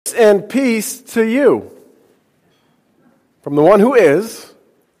and peace to you from the one who is,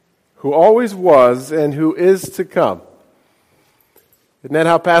 who always was, and who is to come. Isn't that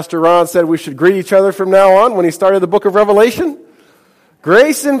how Pastor Ron said we should greet each other from now on when he started the book of Revelation?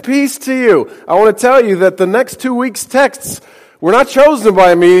 Grace and peace to you. I want to tell you that the next 2 weeks' texts were not chosen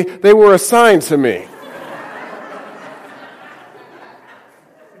by me, they were assigned to me.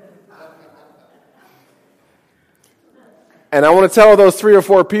 And I want to tell those 3 or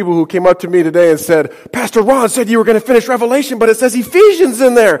 4 people who came up to me today and said, Pastor Ron said you were going to finish Revelation, but it says Ephesians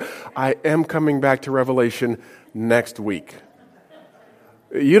in there. I am coming back to Revelation next week.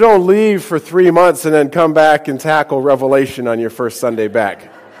 You don't leave for 3 months and then come back and tackle Revelation on your first Sunday back.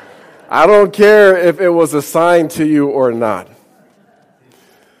 I don't care if it was assigned to you or not.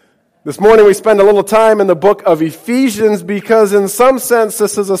 This morning we spend a little time in the book of Ephesians because in some sense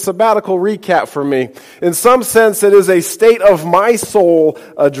this is a sabbatical recap for me. In some sense it is a state of my soul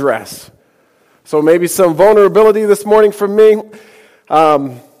address. So maybe some vulnerability this morning from me.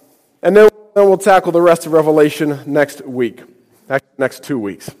 And then we'll tackle the rest of Revelation next week. Next 2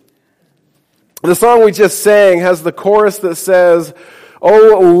 weeks. The song we just sang has the chorus that says,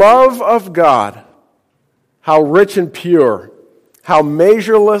 "O love of God, how rich and pure, how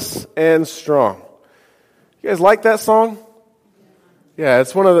measureless and strong." You guys like that song? Yeah,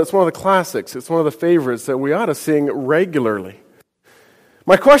 it's one of the classics. It's one of the favorites that we ought to sing regularly.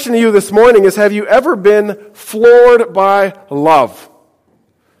 My question to you this morning is, have you ever been floored by love?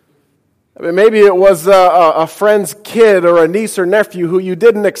 I mean, maybe it was a friend's kid or a niece or nephew who you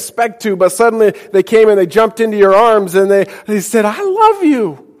didn't expect to, but suddenly they came and they jumped into your arms and they said, "I love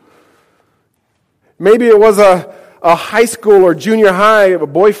you." Maybe it was a high school or junior high a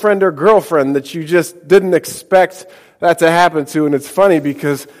boyfriend or girlfriend that you just didn't expect that to happen to. And it's funny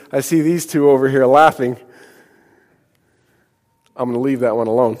because I see these two over here laughing. I'm going to leave that one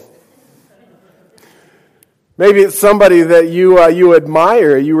alone. Maybe it's somebody that you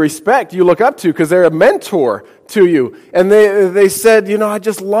admire, you respect, you look up to because they're a mentor to you. And they said, I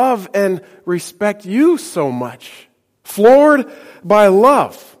just love and respect you so much. Floored by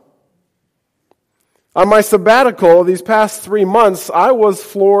love. On my sabbatical these past 3 months, I was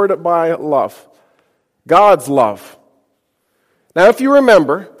floored by love. God's love. Now, if you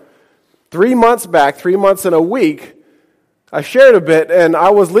remember, 3 months back, 3 months and a week, I shared a bit, and I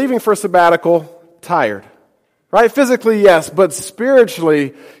was leaving for sabbatical tired. Right? Physically, yes, but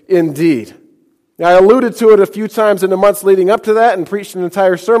spiritually, indeed. Now, I alluded to it a few times in the months leading up to that and preached an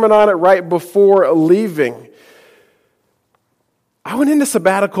entire sermon on it right before leaving. I went into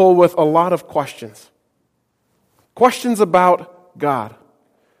sabbatical with a lot of questions. Questions about God.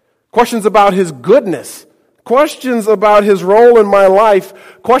 Questions about His goodness. Questions about His role in my life.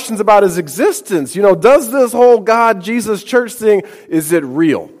 Questions about His existence. Does this whole God, Jesus, church thing, is it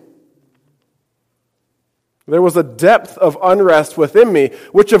real? There was a depth of unrest within me,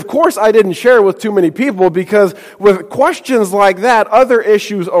 which of course I didn't share with too many people because with questions like that, other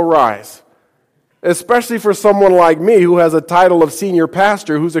issues arise. Especially for someone like me who has a title of senior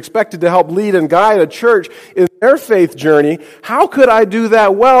pastor who's expected to help lead and guide a church in their faith journey. How could I do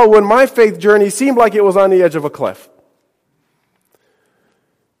that well when my faith journey seemed like it was on the edge of a cliff?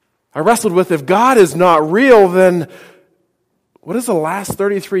 I wrestled with, if God is not real, then what does the last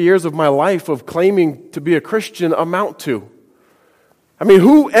 33 years of my life of claiming to be a Christian amount to? I mean,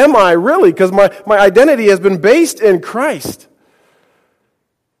 who am I really? Because my identity has been based in Christ.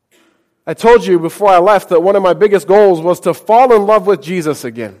 I told you before I left that one of my biggest goals was to fall in love with Jesus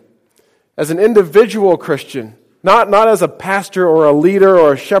again. As an individual Christian, not as a pastor or a leader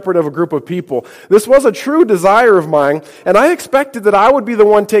or a shepherd of a group of people. This was a true desire of mine, and I expected that I would be the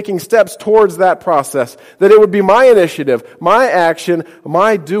one taking steps towards that process, that it would be my initiative, my action,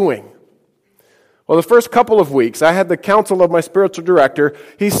 my doing. Well, the first couple of weeks, I had the counsel of my spiritual director.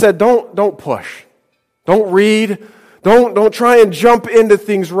 He said, don't push. Don't read. Don't try and jump into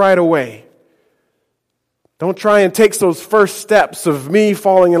things right away. Don't try and take those first steps of me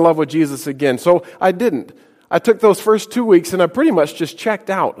falling in love with Jesus again. So I didn't. I took those first 2 weeks and I pretty much just checked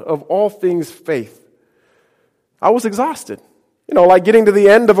out of all things faith. I was exhausted. Like getting to the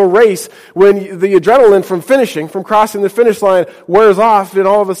end of a race when the adrenaline from crossing the finish line wears off and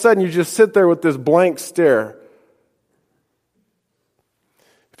all of a sudden you just sit there with this blank stare.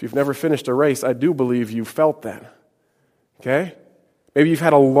 If you've never finished a race, I do believe you felt that. Okay? Maybe you've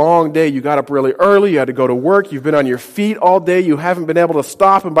had a long day. You got up really early. You had to go to work. You've been on your feet all day. You haven't been able to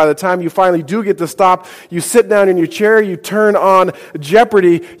stop. And by the time you finally do get to stop, you sit down in your chair. You turn on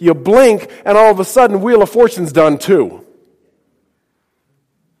Jeopardy. You blink. And all of a sudden, Wheel of Fortune's done too.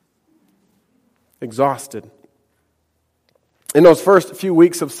 Exhausted. In those first few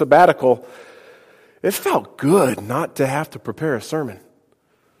weeks of sabbatical, it felt good not to have to prepare a sermon. It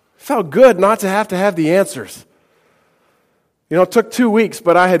felt good not to have the answers. It took 2 weeks,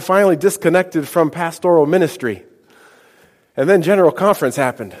 but I had finally disconnected from pastoral ministry. And then General Conference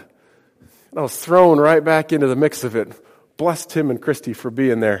happened. And I was thrown right back into the mix of it. Bless Tim and Christy for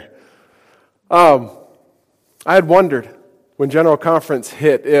being there. I had wondered when General Conference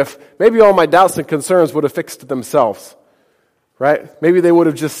hit if maybe all my doubts and concerns would have fixed themselves. Right? Maybe they would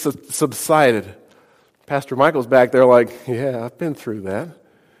have just subsided. Pastor Michael's back there like, yeah, I've been through that.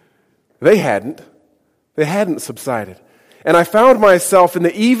 They hadn't. They hadn't subsided. And I found myself in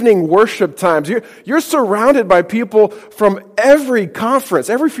the evening worship times. You're surrounded by people from every conference,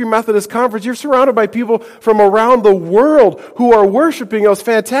 every Free Methodist conference. You're surrounded by people from around the world who are worshiping. It was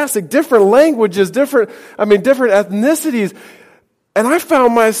fantastic. Different languages, different ethnicities. And I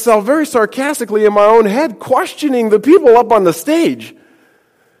found myself very sarcastically in my own head questioning the people up on the stage.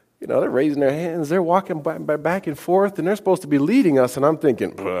 They're raising their hands, they're walking back and forth, and they're supposed to be leading us. And I'm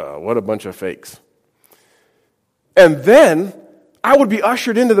thinking, what a bunch of fakes. And then I would be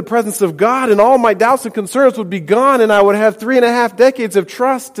ushered into the presence of God, and all my doubts and concerns would be gone, and I would have 3.5 decades of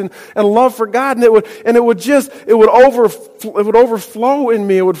trust and love for God, and it would overflow in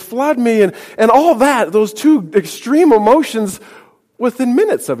me, it would flood me, and all that, those two extreme emotions within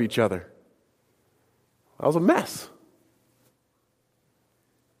minutes of each other. I was a mess.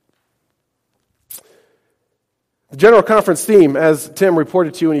 The General Conference theme, as Tim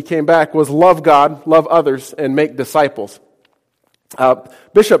reported to you when he came back, was love God, love others, and make disciples.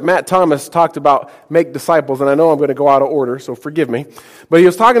 Bishop Matt Thomas talked about make disciples, and I know I'm going to go out of order, so forgive me. But he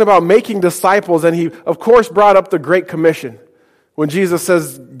was talking about making disciples, and he, of course, brought up the Great Commission. When Jesus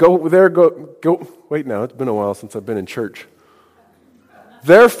says, go. Wait now, it's been a while since I've been in church.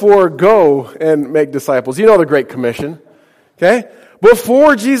 Therefore, go and make disciples. You know the Great Commission, okay?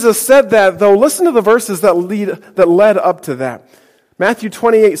 Before Jesus said that, though, listen to the verses that led up to that. Matthew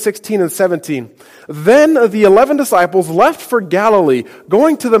 28:16 and 17. Then the 11 disciples left for Galilee,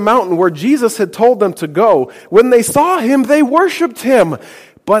 going to the mountain where Jesus had told them to go. When they saw him, they worshipped him,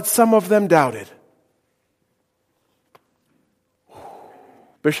 but some of them doubted.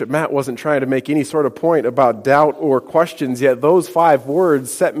 Bishop Matt wasn't trying to make any sort of point about doubt or questions, yet those 5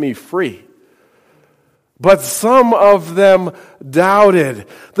 words set me free. But some of them doubted.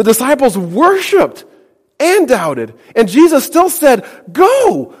 The disciples worshipped and doubted. And Jesus still said,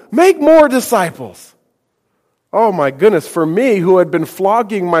 go, make more disciples. Oh my goodness, for me who had been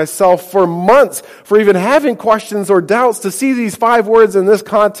flogging myself for months for even having questions or doubts, to see these 5 words in this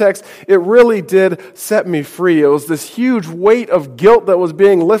context, it really did set me free. It was this huge weight of guilt that was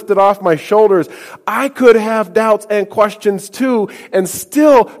being lifted off my shoulders. I could have doubts and questions too and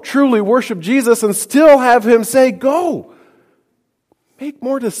still truly worship Jesus and still have him say, go, make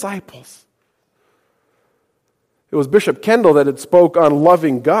more disciples. It was Bishop Kendall that had spoke on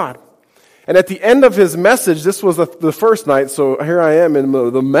loving God. And at the end of his message, this was the first night, so here I am in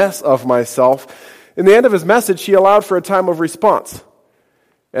the mess of myself. In the end of his message, he allowed for a time of response.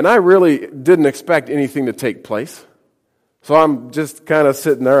 And I really didn't expect anything to take place. So I'm just kind of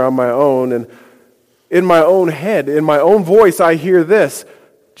sitting there on my own, and in my own head, in my own voice, I hear this: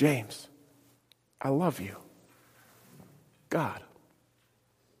 James, I love you. God.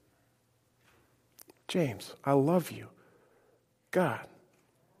 James, I love you. God.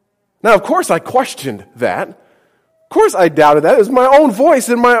 Now, of course, I questioned that. Of course, I doubted that. It was my own voice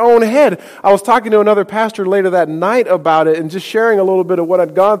in my own head. I was talking to another pastor later that night about it and just sharing a little bit of what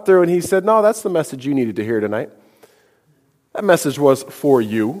I'd gone through, and he said, no, that's the message you needed to hear tonight. That message was for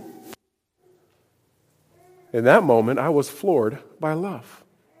you. In that moment, I was floored by love.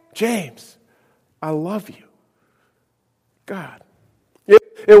 James, I love you. God.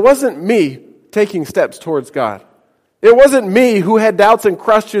 It wasn't me taking steps towards God. It wasn't me who had doubts and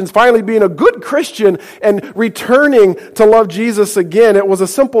questions, finally being a good Christian and returning to love Jesus again. It was a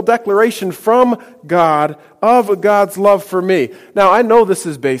simple declaration from God of God's love for me. Now, I know this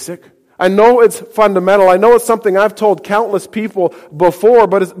is basic. I know it's fundamental. I know it's something I've told countless people before,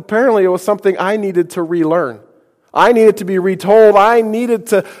 but apparently it was something I needed to relearn. I needed to be retold. I needed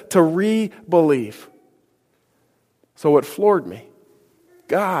to re-believe. So it floored me.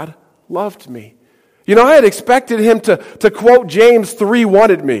 God loved me. You know, I had expected him to quote James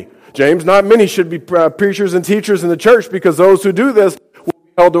 3:1 at me. James, not many should be preachers and teachers in the church because those who do this will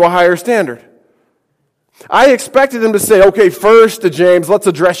be held to a higher standard. I expected him to say, okay, first, James, let's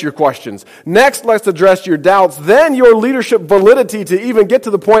address your questions. Next, let's address your doubts. Then your leadership validity to even get to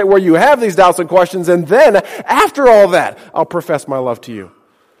the point where you have these doubts and questions. And then, after all that, I'll profess my love to you.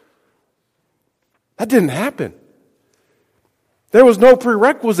 That didn't happen. There was no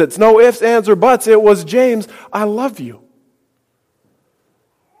prerequisites, no ifs, ands, or buts. It was, James, I love you.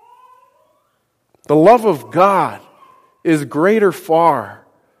 The love of God is greater far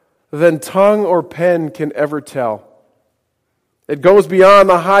than tongue or pen can ever tell. It goes beyond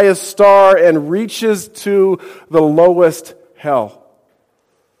the highest star and reaches to the lowest hell.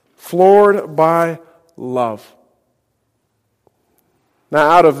 Floored by love. Now,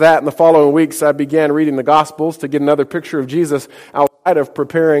 out of that, in the following weeks, I began reading the Gospels to get another picture of Jesus outside of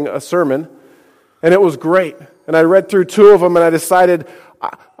preparing a sermon. And it was great. And I read through 2 of them, and I decided,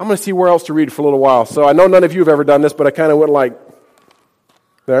 I'm going to see where else to read for a little while. So I know none of you have ever done this, but I kind of went like,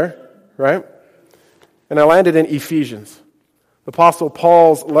 there, right? And I landed in Ephesians, the Apostle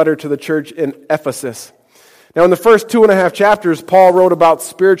Paul's letter to the church in Ephesus. Now, in the first 2.5 chapters, Paul wrote about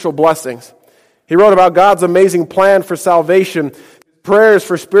spiritual blessings. He wrote about God's amazing plan for salvation, prayers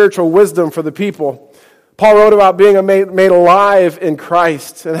for spiritual wisdom for the people. Paul wrote about being made alive in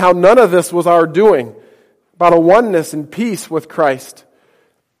Christ and how none of this was our doing, about a oneness and peace with Christ.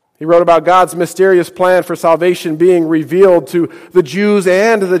 He wrote about God's mysterious plan for salvation being revealed to the Jews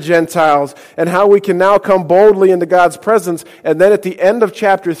and the Gentiles, and how we can now come boldly into God's presence. And then at the end of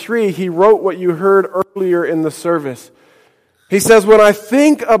chapter 3, he wrote what you heard earlier in the service. He says, when I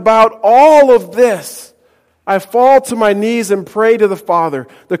think about all of this, I fall to my knees and pray to the Father,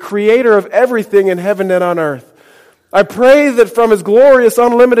 the creator of everything in heaven and on earth. I pray that from His glorious,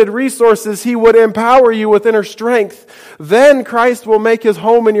 unlimited resources, He would empower you with inner strength. Then Christ will make His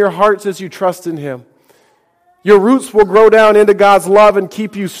home in your hearts as you trust in Him. Your roots will grow down into God's love and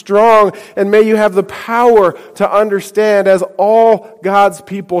keep you strong, and may you have the power to understand, as all God's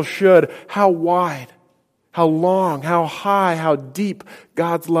people should, how wide, how long, how high, how deep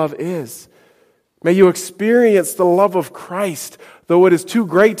God's love is. May you experience the love of Christ, though it is too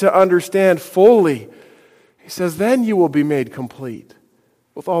great to understand fully. He says, then you will be made complete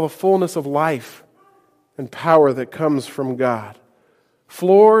with all the fullness of life and power that comes from God.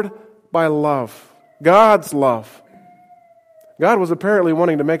 Floored by love, God's love. God was apparently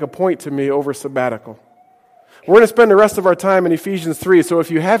wanting to make a point to me over sabbatical. We're going to spend the rest of our time in Ephesians 3, so if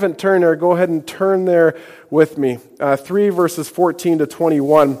you haven't turned there, go ahead and turn there with me. 3 verses 14 to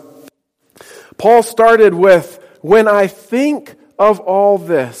 21. Paul started with, when I think of all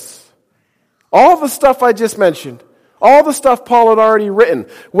this, all the stuff I just mentioned, all the stuff Paul had already written.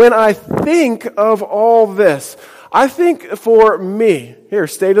 When I think of all this, I think for me, here,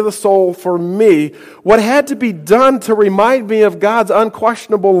 state of the soul, for me, what had to be done to remind me of God's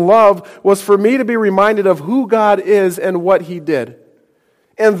unquestionable love was for me to be reminded of who God is and what He did.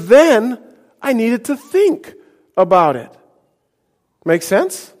 And then I needed to think about it. Make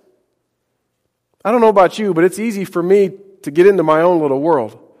sense? I don't know about you, but it's easy for me to get into my own little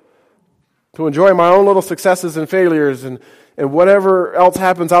world, to enjoy my own little successes and failures and whatever else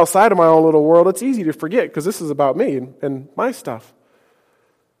happens outside of my own little world. It's easy to forget because this is about me and my stuff.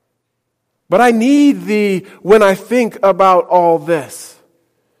 But I need when I think about all this.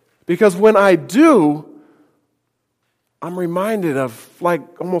 Because when I do, I'm reminded of,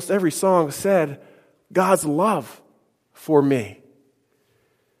 like almost every song said, God's love for me.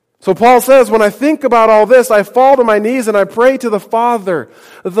 So Paul says, when I think about all this, I fall to my knees and I pray to the Father.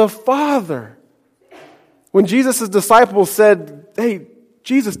 The Father. When Jesus' disciples said, hey,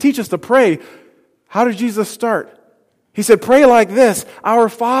 Jesus, teach us to pray, how did Jesus start? He said, pray like this, our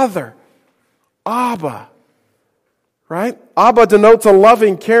Father, Abba. Right? Abba denotes a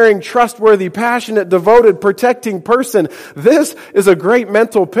loving, caring, trustworthy, passionate, devoted, protecting person. This is a great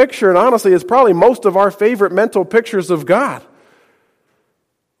mental picture, and honestly, it's probably most of our favorite mental pictures of God.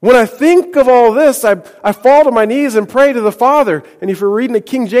 When I think of all this, I fall to my knees and pray to the Father. And if you're reading the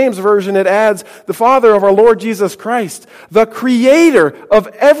King James Version, it adds, the Father of our Lord Jesus Christ, the Creator of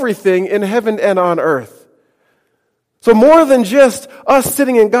everything in heaven and on earth. So more than just us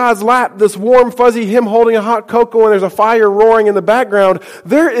sitting in God's lap, this warm, fuzzy, Him holding a hot cocoa and there's a fire roaring in the background,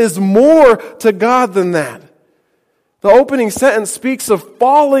 there is more to God than that. The opening sentence speaks of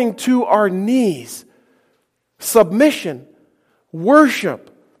falling to our knees, submission, worship.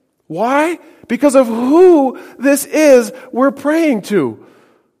 Why? Because of who this is we're praying to.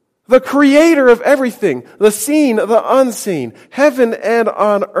 The Creator of everything, the seen, the unseen, heaven and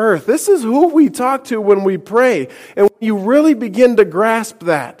on earth. This is who we talk to when we pray. And when you really begin to grasp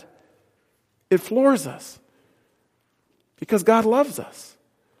that, it floors us. Because God loves us.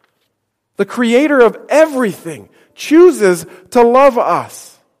 The Creator of everything chooses to love us.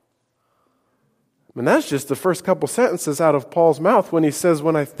 And that's just the first couple sentences out of Paul's mouth when he says,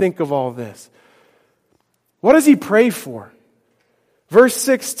 when I think of all this. What does he pray for? Verse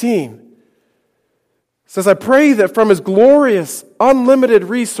 16 says, I pray that from His glorious, unlimited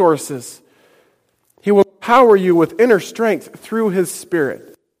resources, He will empower you with inner strength through His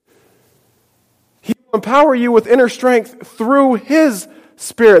Spirit. He will empower you with inner strength through His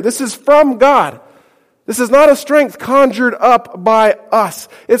Spirit. This is from God. This is not a strength conjured up by us.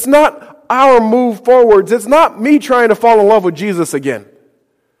 It's not our move forwards. It's not me trying to fall in love with Jesus again.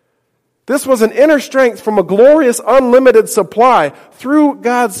 This was an inner strength from a glorious, unlimited supply through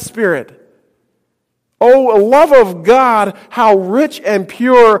God's Spirit. Oh, love of God, how rich and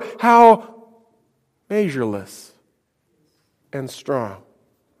pure, how measureless and strong.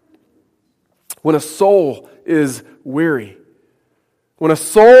 When a soul is weary, when a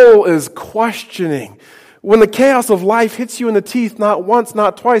soul is questioning, when the chaos of life hits you in the teeth not once,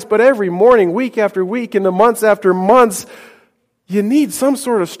 not twice, but every morning, week after week, and the months after months, you need some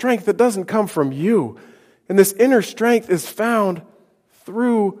sort of strength that doesn't come from you. And this inner strength is found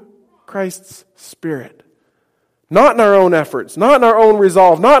through Christ's Spirit. Not in our own efforts, not in our own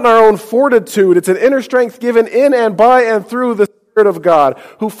resolve, not in our own fortitude. It's an inner strength given in and by and through the Spirit of God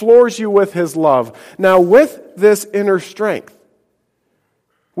who floors you with His love. Now, with this inner strength,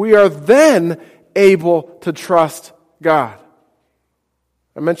 we are then able to trust God.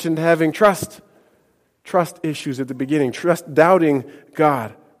 I mentioned having trust issues at the beginning, doubting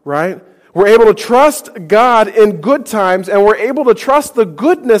God, right? We're able to trust God in good times, and we're able to trust the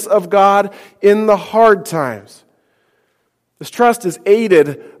goodness of God in the hard times. This trust is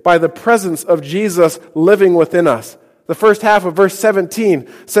aided by the presence of Jesus living within us. The first half of verse 17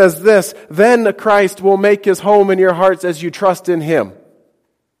 says this, then Christ will make His home in your hearts as you trust in Him.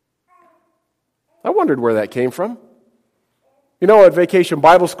 I wondered where that came from. You know, at vacation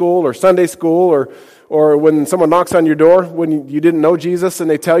Bible school or Sunday school or when someone knocks on your door when you didn't know Jesus and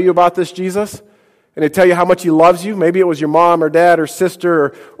they tell you about this Jesus and they tell you how much He loves you. Maybe it was your mom or dad or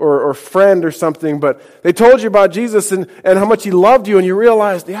sister or friend or something, but they told you about Jesus and how much He loved you, and you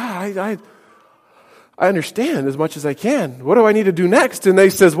realized, I understand as much as I can. What do I need to do next? And they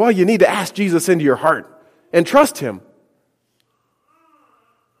says, well, you need to ask Jesus into your heart and trust Him.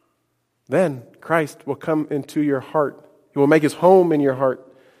 Then Christ will come into your heart. He will make His home in your heart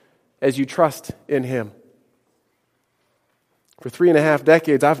as you trust in Him. For 3.5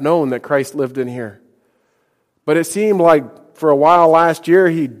 decades, I've known that Christ lived in here. But it seemed like for a while last year,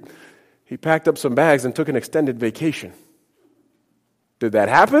 he packed up some bags and took an extended vacation. Did that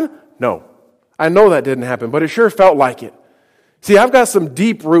happen? No. I know that didn't happen, but it sure felt like it. See, I've got some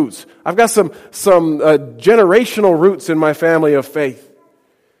deep roots. I've got some generational roots in my family of faith.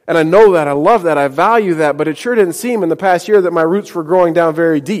 And I know that, I love that, I value that, but it sure didn't seem in the past year that my roots were growing down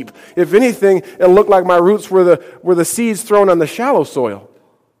very deep. If anything, it looked like my roots were the seeds thrown on the shallow soil.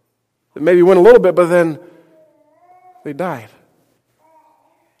 It maybe went a little bit, but then they died.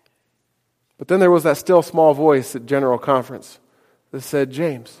 But then there was that still small voice at General Conference that said,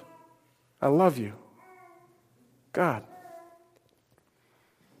 James, I love you. God.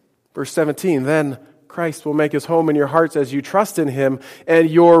 Verse 17, then Christ will make His home in your hearts as you trust in Him, and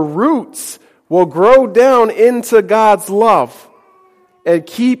your roots will grow down into God's love and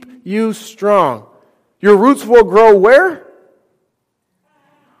keep you strong. Your roots will grow where?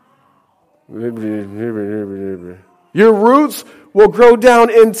 Your roots will grow down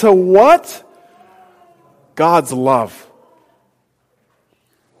into what? God's love.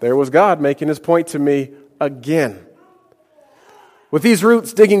 There was God making His point to me again. With these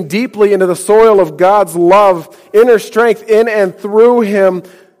roots digging deeply into the soil of God's love, inner strength in and through Him,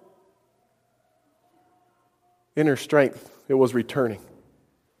 inner strength, it was returning.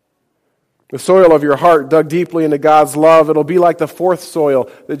 The soil of your heart dug deeply into God's love, it'll be like the fourth soil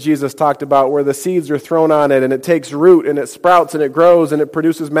that Jesus talked about, where the seeds are thrown on it and it takes root and it sprouts and it grows and it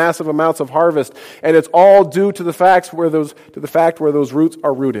produces massive amounts of harvest. And it's all due to the fact where those roots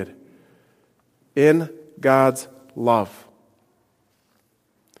are rooted in God's love.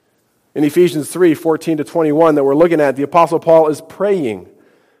 In Ephesians 3:14-21 that we're looking at, the Apostle Paul is praying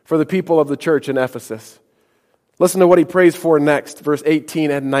for the people of the church in Ephesus. Listen to what he prays for next, verse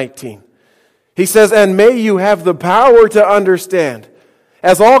 18 and 19. He says, and may you have the power to understand,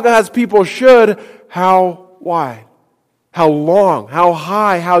 as all God's people should, how wide, how long, how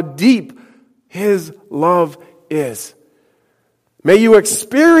high, how deep His love is. May you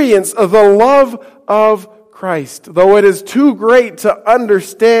experience the love of Christ, though it is too great to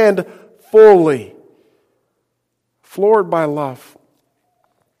understand fully. Floored by love.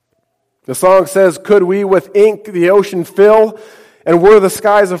 The song says, could we with ink the ocean fill, and were the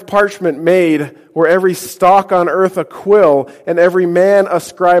skies of parchment made, were every stalk on earth a quill, and every man a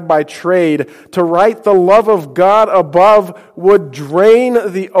scribe by trade, to write the love of God above would drain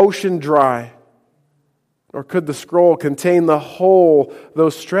the ocean dry. Nor could the scroll contain the whole, though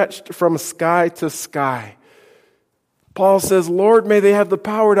stretched from sky to sky. Paul says, Lord, may they have the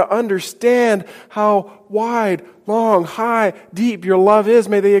power to understand how wide, long, high, deep your love is.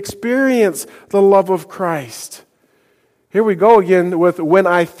 May they experience the love of Christ. Here we go again with when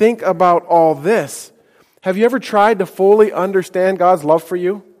I think about all this. Have you ever tried to fully understand God's love for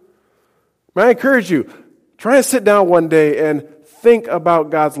you? May I encourage you, try and sit down one day and think about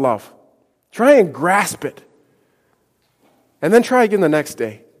God's love. Try and grasp it. And then try again the next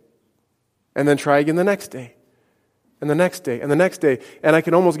day. And then try again the next day. And the next day, and the next day. And I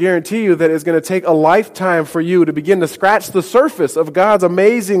can almost guarantee you that it's going to take a lifetime for you to begin to scratch the surface of God's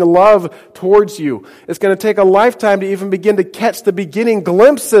amazing love towards you. It's going to take a lifetime to even begin to catch the beginning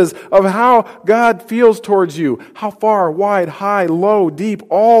glimpses of how God feels towards you. How far, wide, high, low, deep,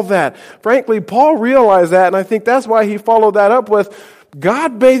 all that. Frankly, Paul realized that, and I think that's why he followed that up with,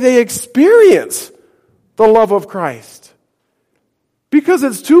 God, may they experience the love of Christ. Because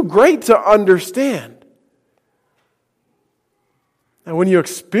it's too great to understand. And when you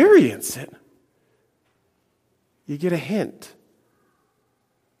experience it, you get a hint.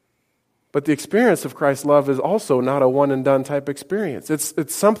 But the experience of Christ's love is also not a one-and-done type experience.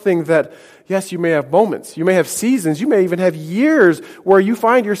 It's something that, yes, you may have moments, you may have seasons, you may even have years where you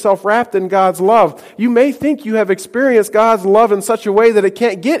find yourself wrapped in God's love. You may think you have experienced God's love in such a way that it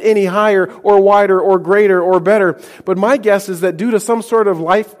can't get any higher or wider or greater or better. But my guess is that due to some sort of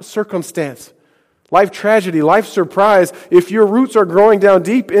life circumstance, life tragedy, life surprise, if your roots are growing down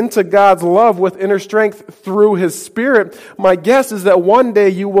deep into God's love with inner strength through His Spirit, my guess is that one day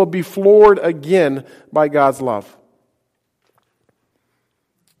you will be floored again by God's love.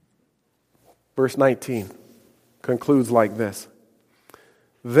 Verse 19 concludes like this.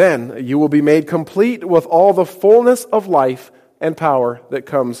 Then you will be made complete with all the fullness of life and power that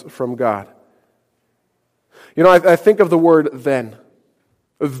comes from God. You know, I think of the word then.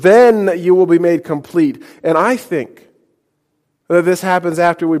 Then you will be made complete. And I think that this happens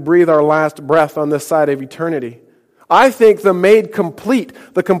after we breathe our last breath on this side of eternity. I think the made complete,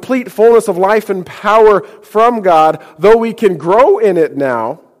 the complete fullness of life and power from God, though we can grow in it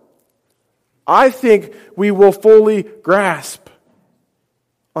now, I think we will fully grasp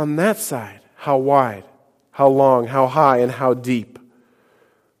on that side how wide, how long, how high, and how deep.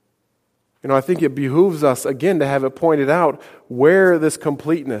 You know, I think it behooves us, again, to have it pointed out where this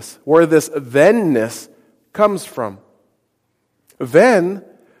completeness, where this thenness comes from. Then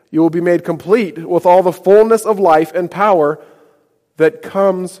you will be made complete with all the fullness of life and power that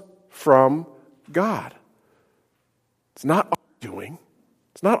comes from God. It's not our doing.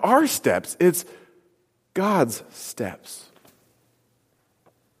 It's not our steps. It's God's steps.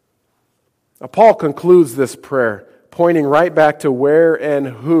 Now, Paul concludes this prayer, pointing right back to where and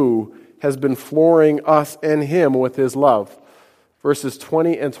who has been flooring us and him with his love. Verses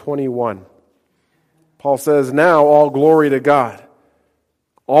 20 and 21. Paul says, now all glory to God.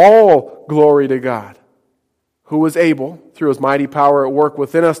 All glory to God, who is able, through his mighty power at work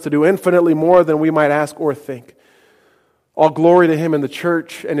within us, to do infinitely more than we might ask or think. All glory to him in the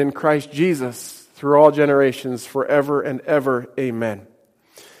church and in Christ Jesus through all generations, forever and ever. Amen.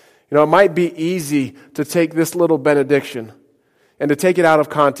 You know, it might be easy to take this little benediction and to take it out of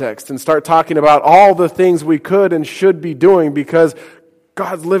context and start talking about all the things we could and should be doing because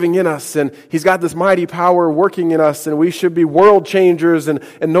God's living in us and He's got this mighty power working in us and we should be world changers and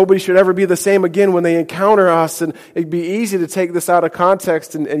nobody should ever be the same again when they encounter us. And it'd be easy to take this out of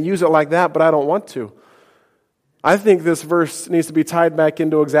context and use it like that, but I don't want to. I think this verse needs to be tied back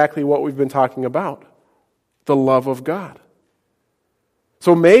into exactly what we've been talking about, the love of God.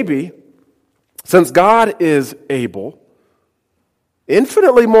 So maybe, since God is able,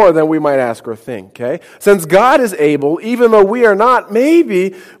 infinitely more than we might ask or think, okay? Since God is able, even though we are not,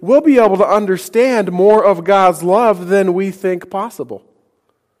 maybe we'll be able to understand more of God's love than we think possible.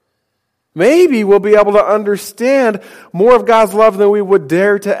 Maybe we'll be able to understand more of God's love than we would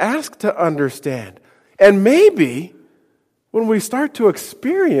dare to ask to understand. And maybe when we start to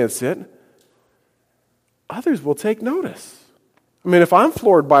experience it, others will take notice. I mean, if I'm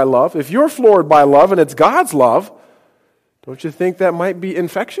floored by love, if you're floored by love and it's God's love, don't you think that might be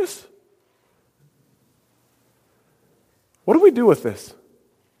infectious? What do we do with this?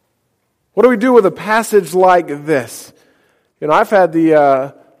 What do we do with a passage like this? You know, I've had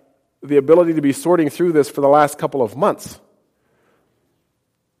the ability to be sorting through this for the last couple of months.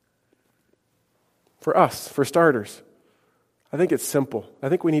 For us, for starters, I think it's simple. I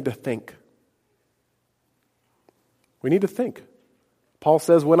think we need to think. We need to think. Paul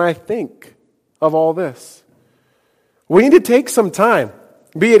says, when I think of all this, we need to take some time,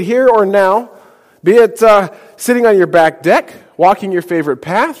 be it here or now, Be it sitting on your back deck, walking your favorite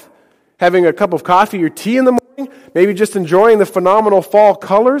path, having a cup of coffee or tea in the morning, maybe just enjoying the phenomenal fall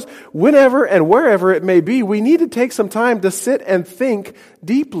colors, whenever and wherever it may be, we need to take some time to sit and think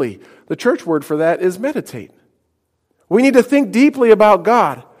deeply. The church word for that is meditate. We need to think deeply about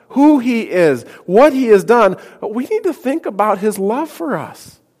God, who He is, what He has done, but we need to think about His love for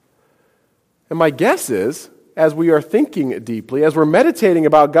us. And my guess is, as we are thinking deeply, as we're meditating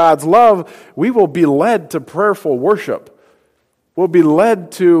about God's love, we will be led to prayerful worship. We'll be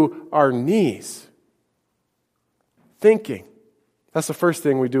led to our knees. Thinking. That's the first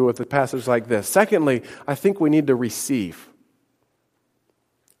thing we do with a passage like this. Secondly, I think we need to receive.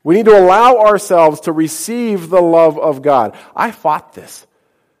 We need to allow ourselves to receive the love of God. I fought this.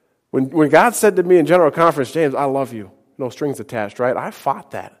 When God said to me in General Conference, James, I love you. No strings attached, right? I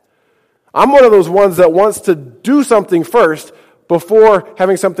fought that. I'm one of those ones that wants to do something first before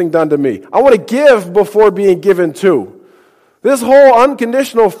having something done to me. I want to give before being given to. This whole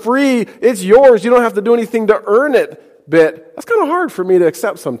unconditional, free, it's yours, you don't have to do anything to earn it bit, that's kind of hard for me to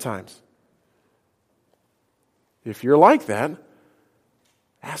accept sometimes. If you're like that,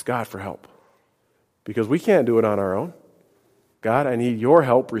 ask God for help. Because we can't do it on our own. God, I need your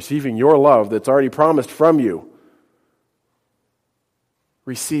help receiving your love that's already promised from you.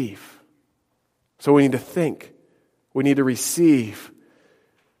 Receive. So we need to think. We need to receive.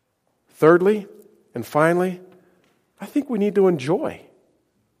 Thirdly, and finally, I think we need to enjoy.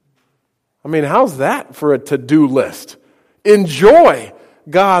 I mean, how's that for a to-do list? Enjoy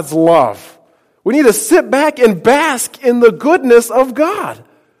God's love. We need to sit back and bask in the goodness of God.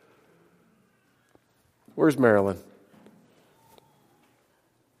 Where's Marilyn?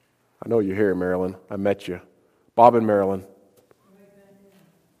 I know you're here, Marilyn. I met you. Bob and Marilyn.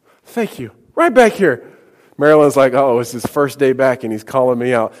 Thank you. Right back here. Marilyn's like, oh, it's his first day back and he's calling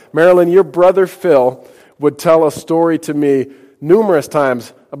me out. Marilyn, your brother Phil would tell a story to me numerous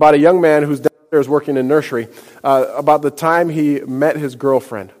times about a young man who's downstairs working in nursery, about the time he met his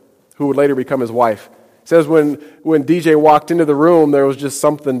girlfriend, who would later become his wife. He says when DJ walked into the room, there was just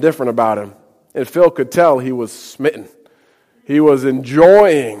something different about him. And Phil could tell he was smitten. He was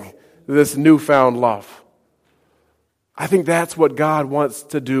enjoying this newfound love. I think that's what God wants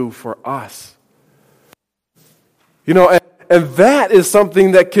to do for us. You know, and that is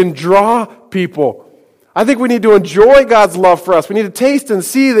something that can draw people. I think we need to enjoy God's love for us. We need to taste and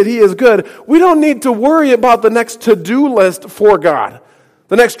see that He is good. We don't need to worry about the next to-do list for God,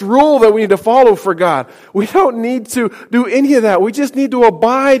 the next rule that we need to follow for God. We don't need to do any of that. We just need to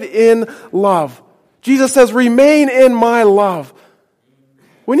abide in love. Jesus says, remain in my love.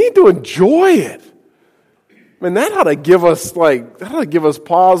 We need to enjoy it. I mean, that ought to give us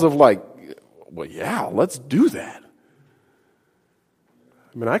pause of like, well, yeah, let's do that.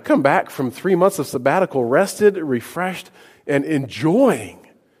 I mean, I come back from 3 months of sabbatical, rested, refreshed, and enjoying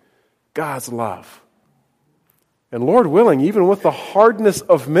God's love. And Lord willing, even with the hardness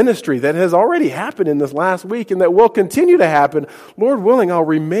of ministry that has already happened in this last week and that will continue to happen, Lord willing, I'll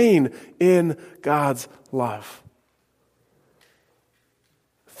remain in God's love.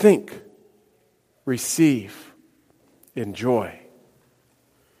 Think, receive, enjoy.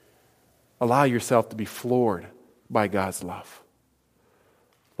 Allow yourself to be floored by God's love.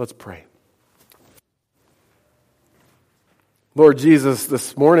 Let's pray. Lord Jesus,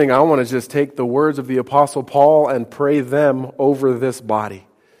 this morning I want to just take the words of the Apostle Paul and pray them over this body.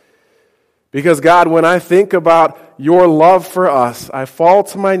 Because God, when I think about your love for us, I fall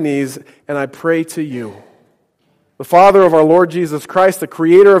to my knees and I pray to you. The Father of our Lord Jesus Christ, the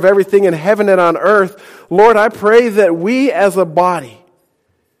Creator of everything in heaven and on earth, Lord, I pray that we as a body,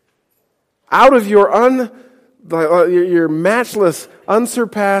 out of your matchless,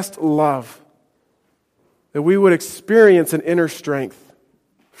 unsurpassed love, that we would experience an inner strength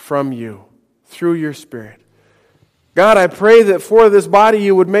from you through your Spirit. God, I pray that for this body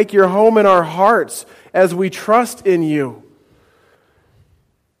you would make your home in our hearts as we trust in you.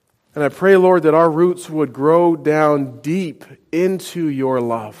 And I pray, Lord, that our roots would grow down deep into your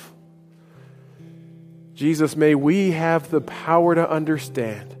love. Jesus, may we have the power to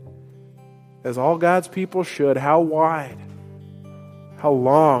understand, as all God's people should, how wide, how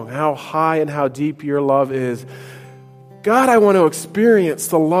long, how high, and how deep your love is. God, I want to experience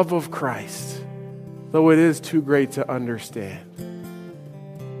the love of Christ, though it is too great to understand.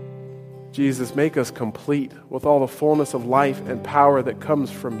 Jesus, make us complete with all the fullness of life and power that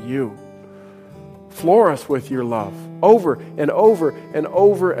comes from you. Floor us with your love over and over and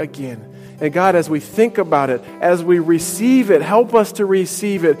over again. And God, as we think about it, as we receive it, help us to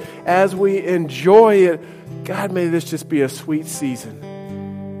receive it, as we enjoy it, God, may this just be a sweet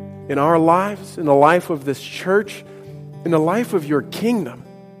season in our lives, in the life of this church, in the life of your kingdom.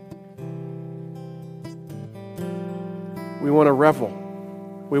 We want to revel.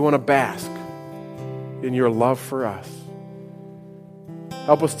 We want to bask in your love for us.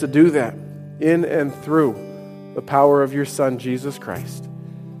 Help us to do that in and through the power of your Son, Jesus Christ.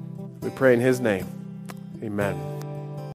 We pray in his name. Amen.